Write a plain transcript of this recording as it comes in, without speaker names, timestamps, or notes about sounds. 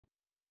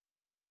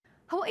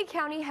Hawaii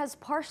County has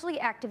partially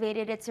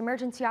activated its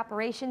emergency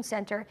operations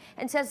center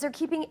and says they're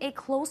keeping a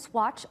close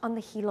watch on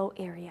the Hilo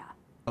area.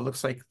 It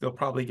looks like they'll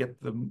probably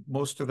get the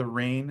most of the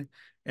rain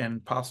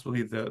and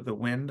possibly the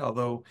wind,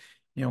 although,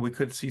 we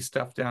could see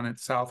stuff down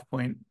at South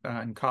Point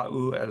and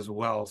Ka'u as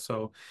well.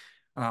 So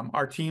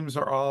our teams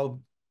are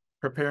all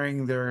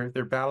preparing their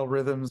battle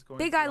rhythms.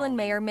 Big Island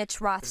Mayor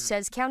Mitch Roth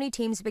says county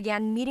teams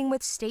began meeting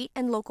with state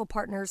and local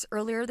partners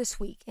earlier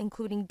this week,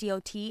 including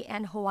DOT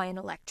and Hawaiian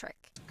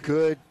Electric.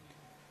 Good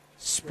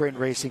sprint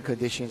racing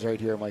conditions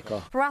right here,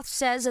 Michael. Roth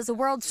says as the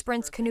World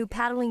Sprints Canoe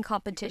Paddling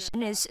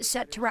Competition is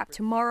set to wrap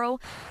tomorrow,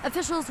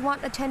 officials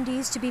want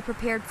attendees to be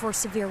prepared for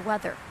severe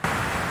weather.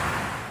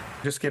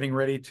 Just getting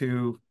ready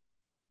to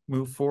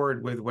move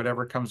forward with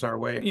whatever comes our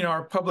way.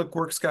 Our public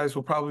works guys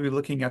will probably be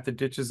looking at the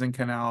ditches and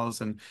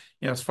canals. And,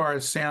 as far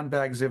as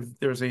sandbags, if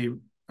there's a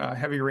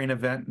heavy rain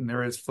event and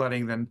there is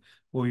flooding, then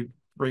we'll be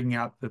bringing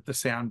out the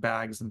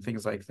sandbags and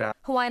things like that.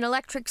 Hawaiian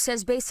Electric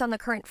says based on the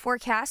current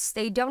forecasts,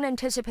 they don't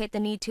anticipate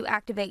the need to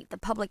activate the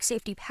public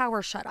safety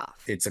power shutoff.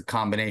 It's a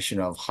combination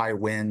of high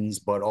winds,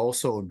 but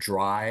also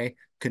dry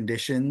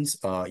conditions.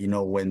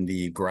 When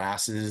the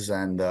grasses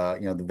and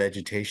the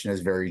vegetation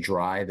is very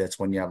dry, that's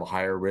when you have a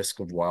higher risk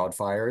of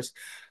wildfires.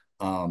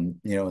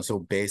 So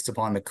based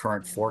upon the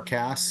current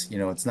forecasts,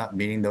 it's not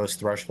meeting those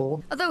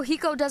thresholds. Although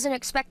HECO doesn't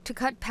expect to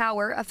cut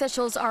power,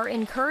 officials are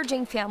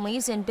encouraging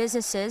families and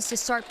businesses to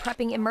start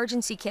prepping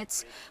emergency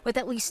kits with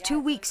at least 2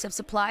 weeks of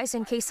supplies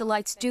in case the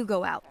lights do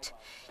go out.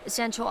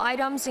 Essential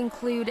items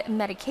include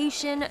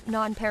medication,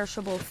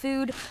 non-perishable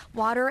food,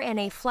 water, and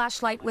a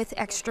flashlight with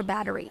extra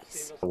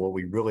batteries. What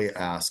we really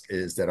ask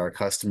is that our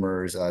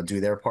customers do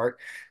their part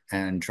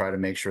and try to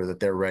make sure that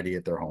they're ready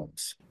at their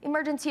homes.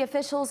 Emergency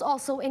officials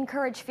also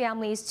encourage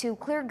families to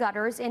clear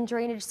gutters and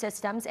drainage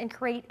systems and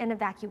create an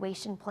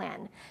evacuation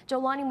plan.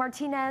 Jolani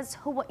Martinez,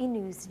 Hawaii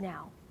News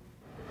Now.